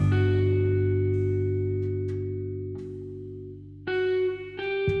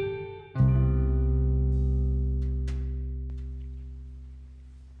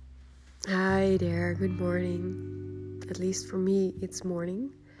good morning. At least for me, it's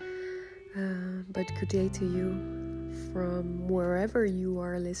morning. But good day to you from wherever you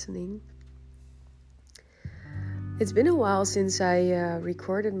are listening. It's been a while since I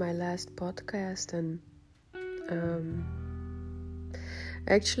recorded my last podcast, and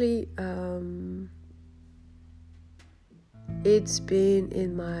actually, it's been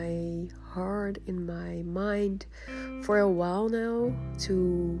in my heart, in my mind for a while now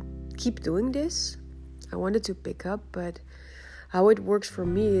to keep doing this. I wanted to pick up, but how it works for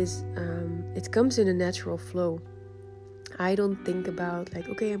me is it comes in a natural flow. I don't think about like,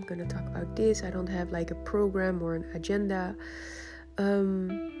 okay, I'm gonna talk about this. I don't have like a program or an agenda.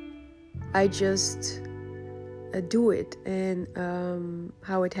 I just do it, and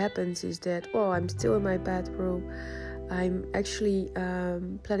how it happens is that, I'm still in my bathrobe. I'm actually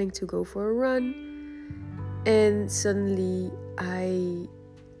planning to go for a run, and suddenly I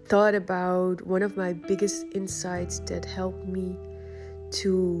thought about one of my biggest insights that helped me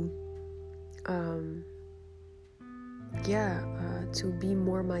to to be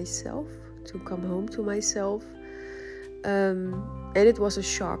more myself, to come home to myself, and it was a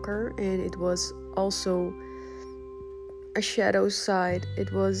shocker, and it was also a shadow side.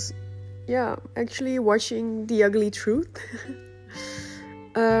 It was actually watching The Ugly Truth.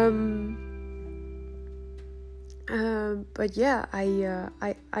 But yeah, I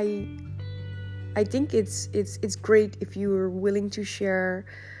think it's great if you are willing to share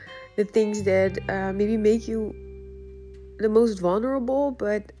the things that maybe make you the most vulnerable.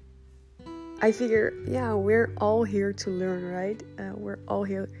 But I figure, we're all here to learn, right? We're all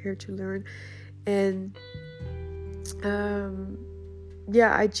here to learn, and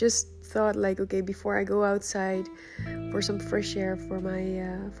I just thought like, okay, before I go outside for some fresh air for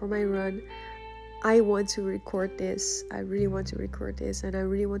my run, I want to record this. I really want to record this, and I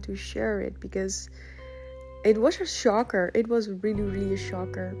really want to share it because it was a shocker. It was really, really a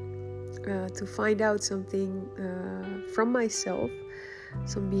shocker to find out something from myself,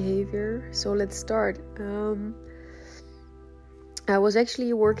 some behavior. So let's start. I was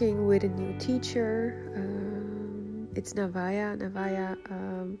actually working with a new teacher. It's Navaya.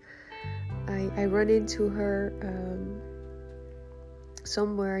 I run into her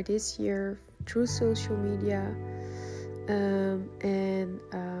somewhere this year through social media, and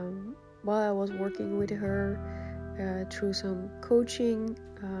while I was working with her through some coaching,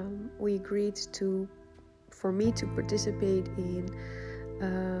 we agreed for me to participate in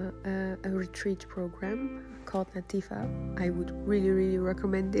a retreat program called Nativa. I would really, really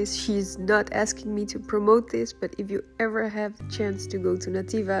recommend this. She's not asking me to promote this, but if you ever have the chance to go to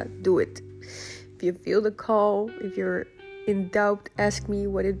Nativa, do it. If you feel the call, if you're in doubt, ask me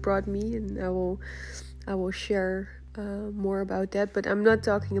what it brought me, and I will share more about that. But I'm not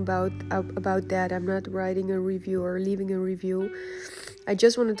talking about that. I'm not writing a review or leaving a review. I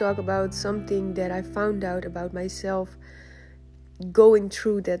just want to talk about something that I found out about myself going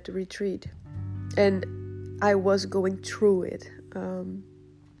through that retreat, and I was going through it.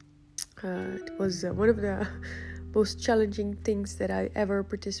 It was one of the most challenging things that I ever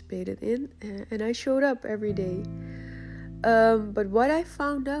participated in, and I showed up every day. But what I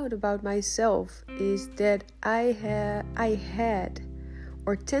found out about myself is that I had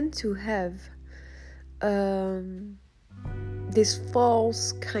or tend to have this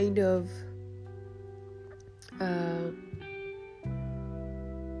false kind of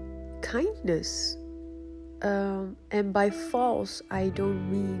kindness, and by false I don't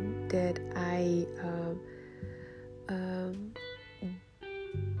mean that I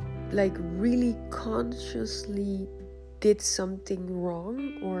like really consciously did something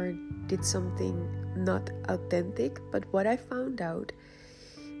wrong or did something not authentic. But what I found out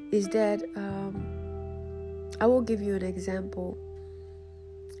is that I will give you an example.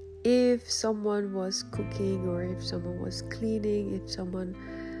 If someone was cooking, or if someone was cleaning, if someone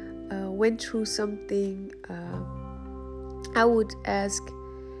went through something, I would ask,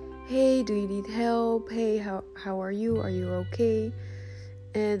 hey, do you need help? Hey, how are you? Are you okay?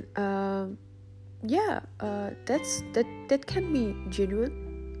 And that can be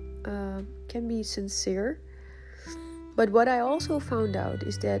genuine, can be sincere. But what I also found out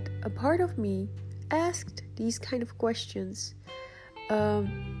is that a part of me asked these kind of questions,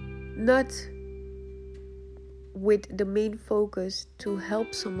 not with the main focus to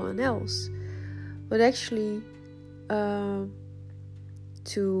help someone else, but actually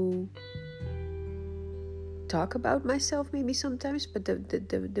to talk about myself maybe sometimes. But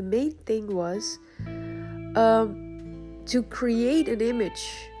the main thing was to create an image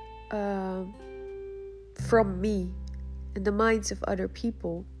from me in the minds of other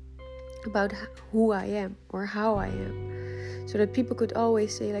people, about who I am or how I am, so that people could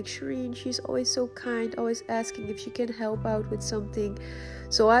always say like, Shireen, she's always so kind, always asking if she can help out with something.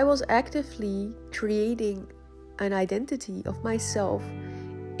 So I was actively creating an identity of myself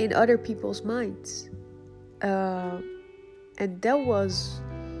in other people's minds, and that was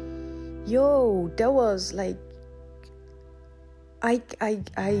like, I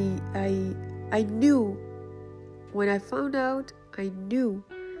knew when I found out. I knew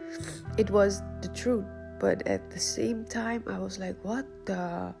it was the truth, but at the same time I was like, what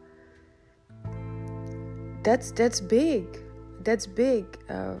the, that's big,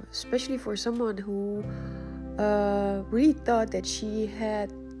 especially for someone who really thought that she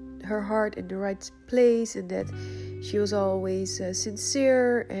had her heart in the right place, and that she was always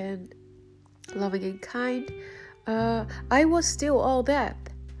sincere and loving and kind. I was still all that,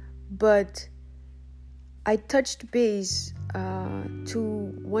 but I touched base to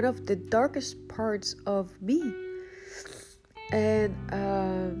one of the darkest parts of me, and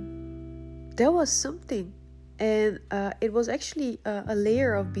there was something, and it was actually a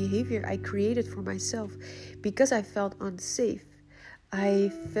layer of behavior I created for myself because I felt unsafe.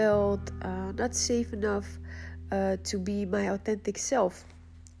 I felt not safe enough to be my authentic self.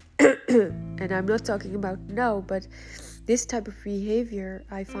 And I'm not talking about now, but this type of behavior,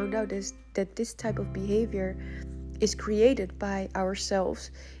 I found out that this type of behavior is created by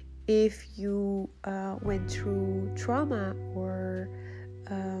ourselves if you went through trauma or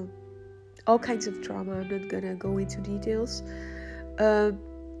all kinds of trauma. I'm not gonna go into details.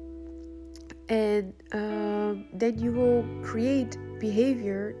 And then you will create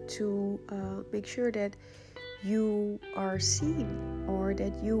behavior to make sure that you are seen, or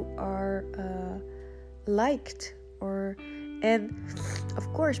that you are liked, and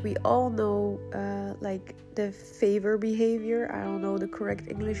of course we all know like the favor behavior. I don't know the correct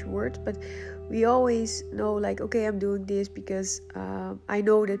English word, but we always know like, okay, I'm doing this because I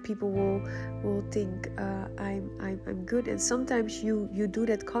know that people will think I'm good, and sometimes you do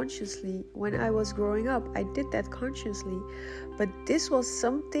that consciously. When I was growing up, I did that consciously, but this was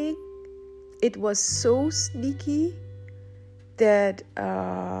something, it was so sneaky that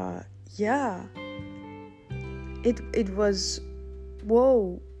it was,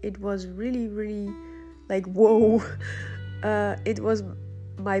 whoa, it was really like, whoa. It was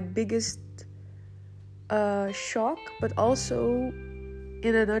my biggest shock, but also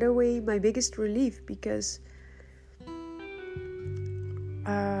in another way my biggest relief, because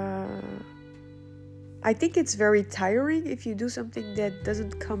I think it's very tiring if you do something that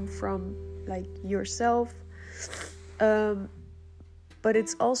doesn't come from like yourself, but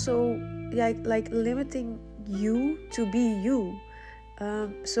it's also like limiting you to be you.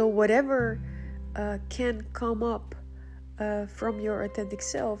 So whatever can come up from your authentic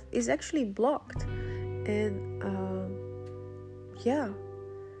self is actually blocked, and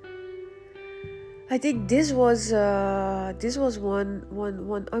I think this was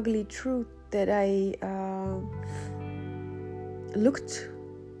one ugly truth that I looked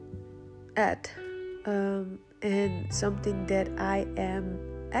at, and something that I am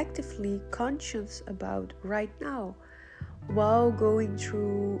actively conscious about right now while going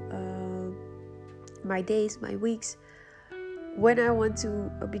through my days, my weeks, when I want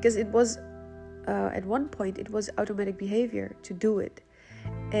to, because it was at one point it was automatic behavior to do it,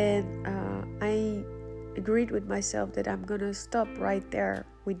 and I agreed with myself that I'm gonna stop right there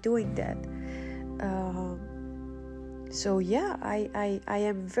with doing that. So yeah, I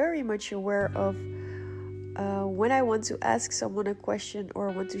am very much aware of when I want to ask someone a question or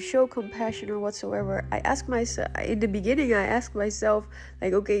want to show compassion or whatsoever. I ask myself, in the beginning I ask myself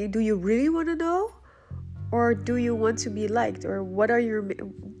like, okay, do you really want to know, or do you want to be liked, or what are your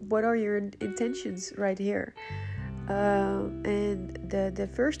intentions right here? And the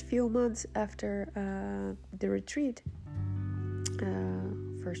first few months after the retreat,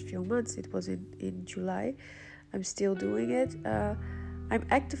 first few months, it was in July, I'm still doing it. I'm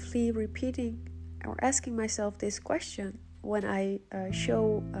actively repeating or asking myself this question when I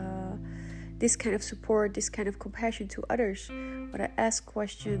show this kind of support, this kind of compassion to others. When I ask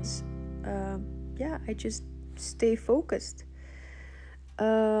questions, I just stay focused.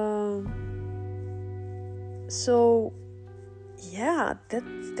 So yeah,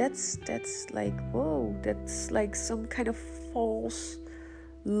 that's like, whoa, that's like some kind of false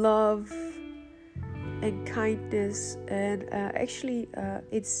love and kindness, and actually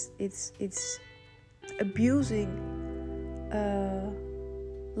it's abusing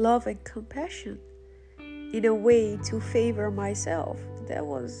love and compassion in a way to favor myself. That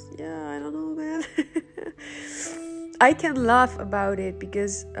was, I don't know, man. I can laugh about it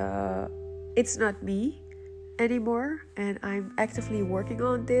because it's not me anymore, and I'm actively working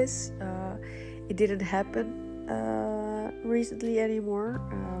on this. It didn't happen recently anymore.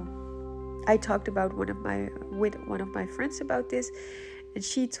 I talked about with one of my friends about this, and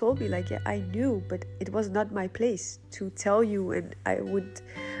she told me like, yeah, I knew, but it was not my place to tell you, and I would.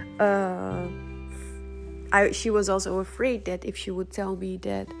 She was also afraid that if she would tell me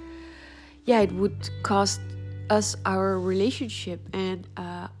that, yeah, it would cost us our relationship, and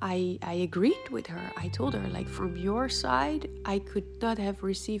I agreed with her. I told her, like, from your side, I could not have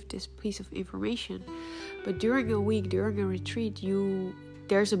received this piece of information, but during a week, during a retreat,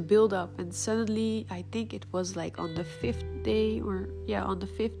 there's a build up, and suddenly, I think it was like on the fifth day or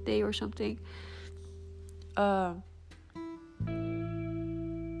something,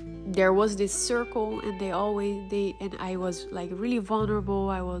 there was this circle, and and I was like really vulnerable.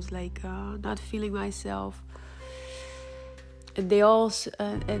 I was like not feeling myself, and they all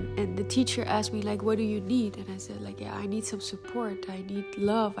and the teacher asked me like, what do you need? And I said like, yeah, I need some support, I need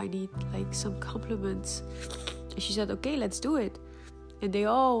love, I need like some compliments. And she said, okay, let's do it. And they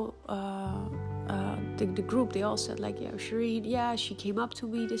all the group, they all said like, yeah, Shireen, yeah, she came up to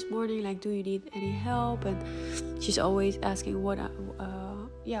me this morning like, do you need any help? And she's always asking what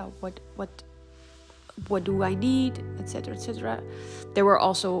do I need, etc., etc. There were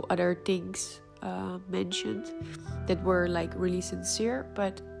also other things mentioned that were like really sincere,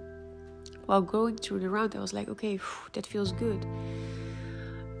 but while going through the round, I was like, okay, that feels good.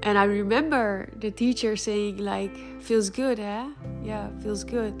 And I remember the teacher saying like, feels good, eh? Yeah, feels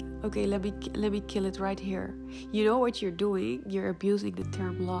good. Okay, let me kill it right here. You know what you're doing? You're abusing the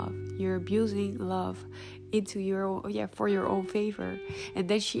term love. You're abusing love for your own favor. And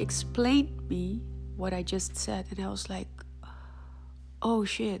then she explained me what I just said, and I was like, oh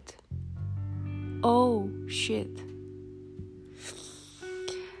shit.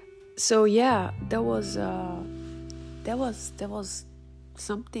 So yeah, that was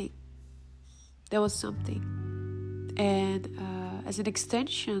something. That was something. And as an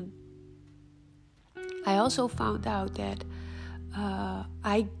extension, I also found out that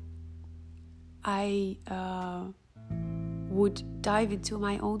I would dive into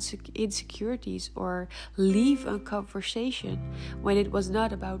my own insecurities or leave a conversation when it was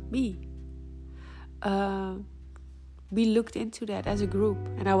not about me. We looked into that as a group,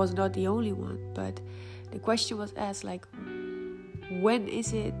 and I was not the only one, but the question was asked like, when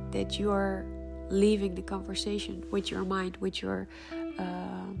is it that you are leaving the conversation with your mind, with your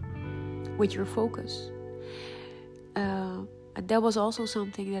focus? And that was also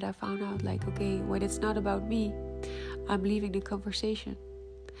something that I found out, like, okay, when it's not about me, I'm leaving the conversation.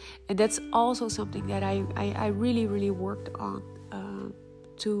 And that's also something that I really, really worked on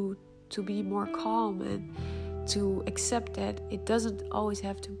to be more calm and to accept that it doesn't always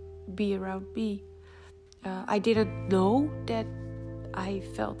have to be around me. I didn't know that I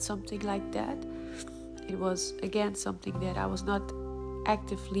felt something like that. It was, again, something that I was not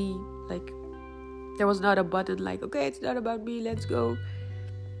actively, like, there was not a button like, okay, it's not about me, let's go.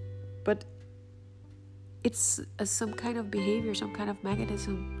 But it's some kind of behavior, some kind of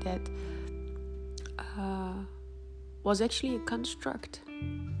mechanism that was actually a construct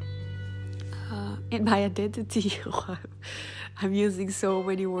in my identity. I'm using so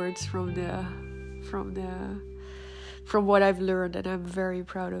many words from what I've learned, and I'm very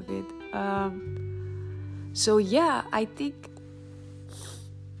proud of it. So yeah, I think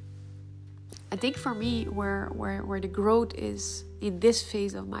for me, where the growth is in this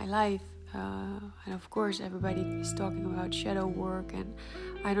phase of my life, and of course everybody is talking about shadow work, and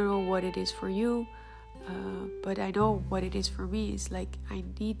I don't know what it is for you, but I know what it is for me. It's like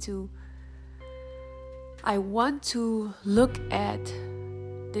I want to look at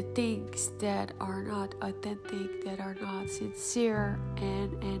the things that are not authentic, that are not sincere,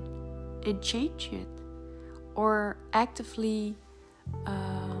 and change it, or actively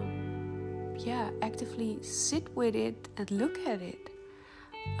sit with it and look at it.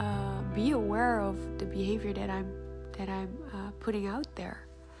 Be aware of the behavior that I'm putting out there.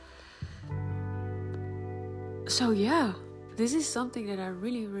 So yeah, this is something that I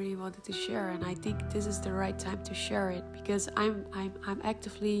really, really wanted to share, and I think this is the right time to share it, because I'm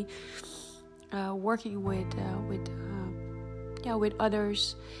actively working with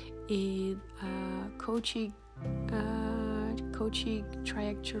others in coaching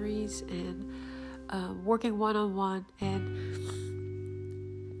trajectories, and working one-on-one. And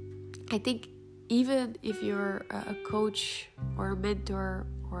I think even if you're a coach or a mentor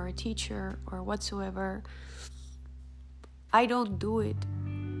or a teacher or whatsoever, I don't do it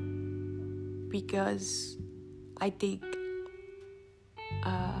because I think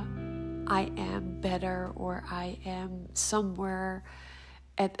I am better, or I am somewhere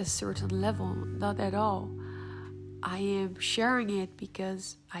at a certain level. Not at all. I am sharing it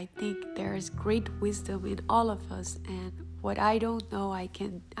because I think there is great wisdom in all of us, and what I don't know, I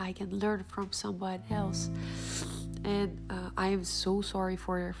can learn from someone else. And I am so sorry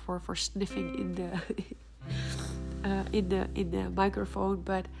for sniffing in the in the microphone,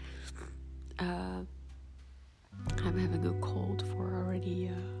 but I'm having a cold for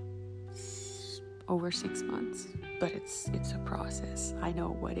already over 6 months. But it's a process. I know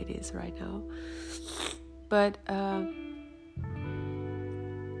what it is right now. But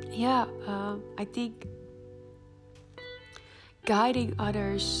I think guiding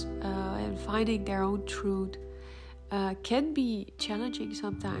others and finding their own truth can be challenging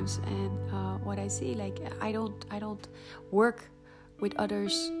sometimes. And what I say, like, I don't work with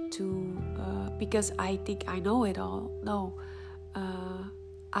others to because I think I know it all. No,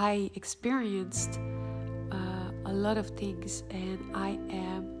 I experienced a lot of things, and I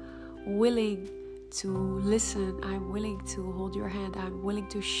am willing to listen. I'm willing to hold your hand. I'm willing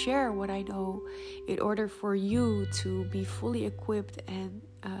to share what I know in order for you to be fully equipped and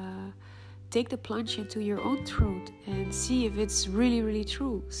take the plunge into your own truth and see if it's really, really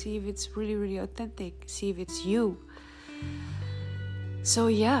true. See if it's really, really authentic. See if it's you. So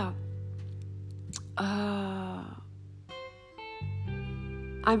yeah,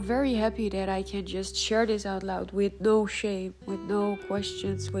 I'm very happy that I can just share this out loud with no shame, with no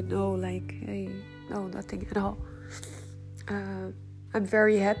questions, with no no, nothing at all. I'm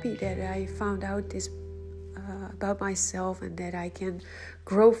very happy that I found out this about myself, and that I can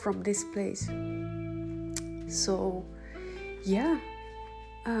grow from this place. So yeah,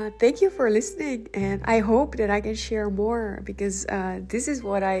 thank you for listening, and I hope that I can share more, because this is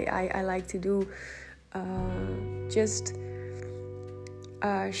what I like to do. Just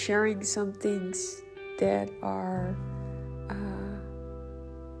sharing some things that are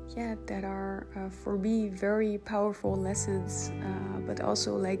for me very powerful lessons, but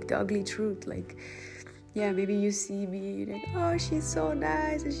also like the ugly truth. Like, yeah, maybe you see me like, oh, she's so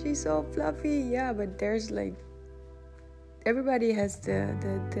nice and she's so fluffy. Yeah, but there's like, everybody has the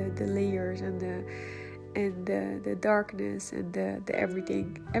layers and the darkness and the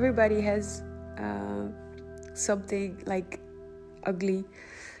everything. Everybody has something like ugly,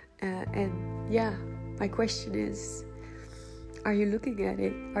 and yeah, my question is, are you looking at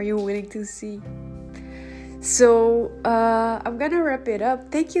it? Are you willing to see? So I'm gonna wrap it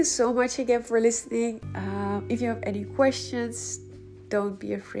up. Thank you so much again for listening. If you have any questions, don't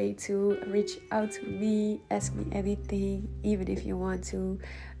be afraid to reach out to me, ask me anything. Even if you want to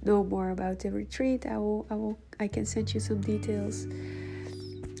know more about the retreat, I can send you some details.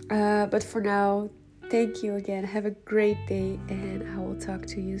 But for now, thank you again. Have a great day, and I will talk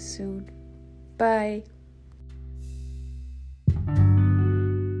to you soon. Bye.